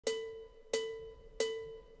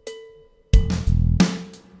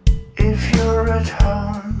at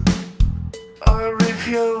home or if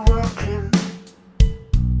you're walking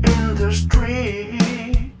in the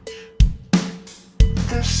street,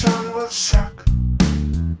 the sun will suck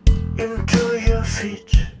into your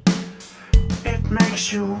feet. It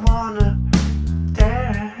makes you wanna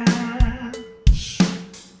dance,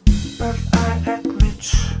 but I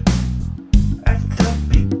admit at the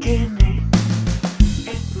beginning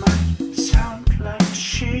it might sound like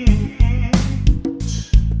shit.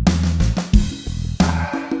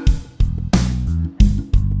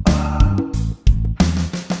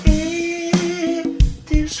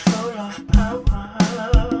 It is full of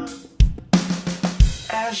power,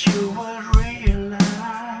 as you will realize.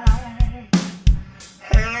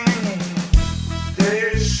 Hey,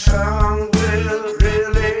 this song will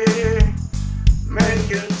really make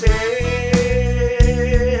your day.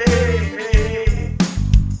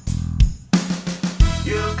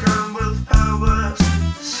 You come with powers,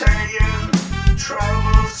 saying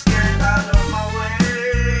troubles get out of my way.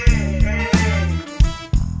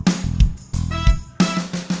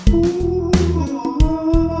 Ooh,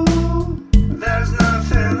 there's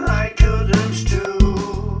nothing I couldn't do.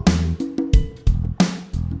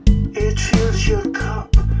 It fills your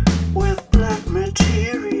cup with black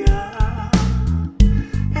material.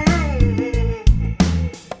 Hey,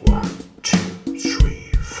 1, 2,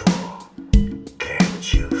 3, 4. Can't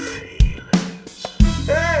you feel it?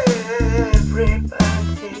 Everybody,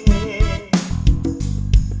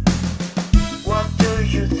 what do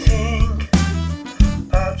you think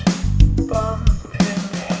about bumping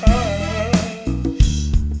heads?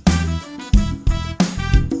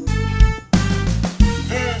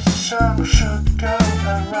 This song should go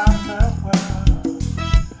around the world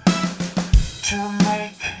to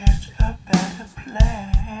make it a better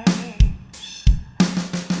place.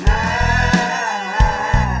 Now,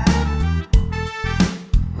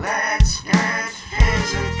 let's get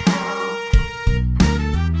physical.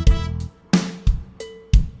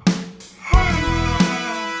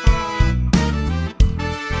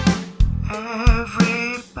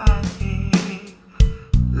 Everybody,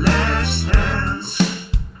 let's dance.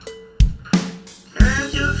 Can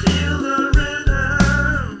you feel the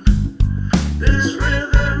rhythm? This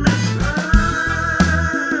rhythm is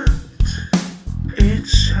hot.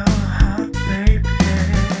 It's so hot, baby.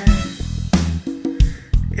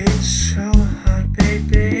 It's so hot,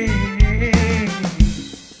 baby.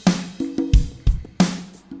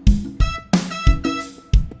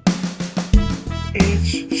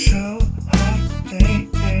 It's so hot,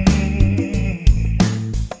 baby.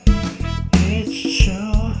 It's so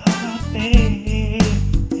hot, baby.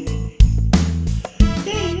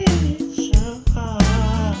 It's so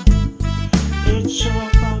hot. It's so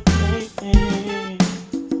hot, baby.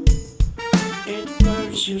 It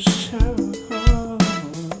burns you so.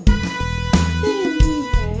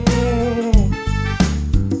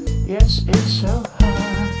 Yes, it's so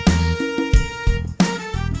hot.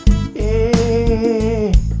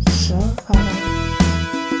 It's so hot.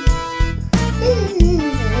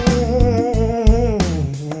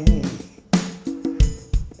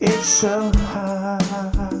 It's so hot.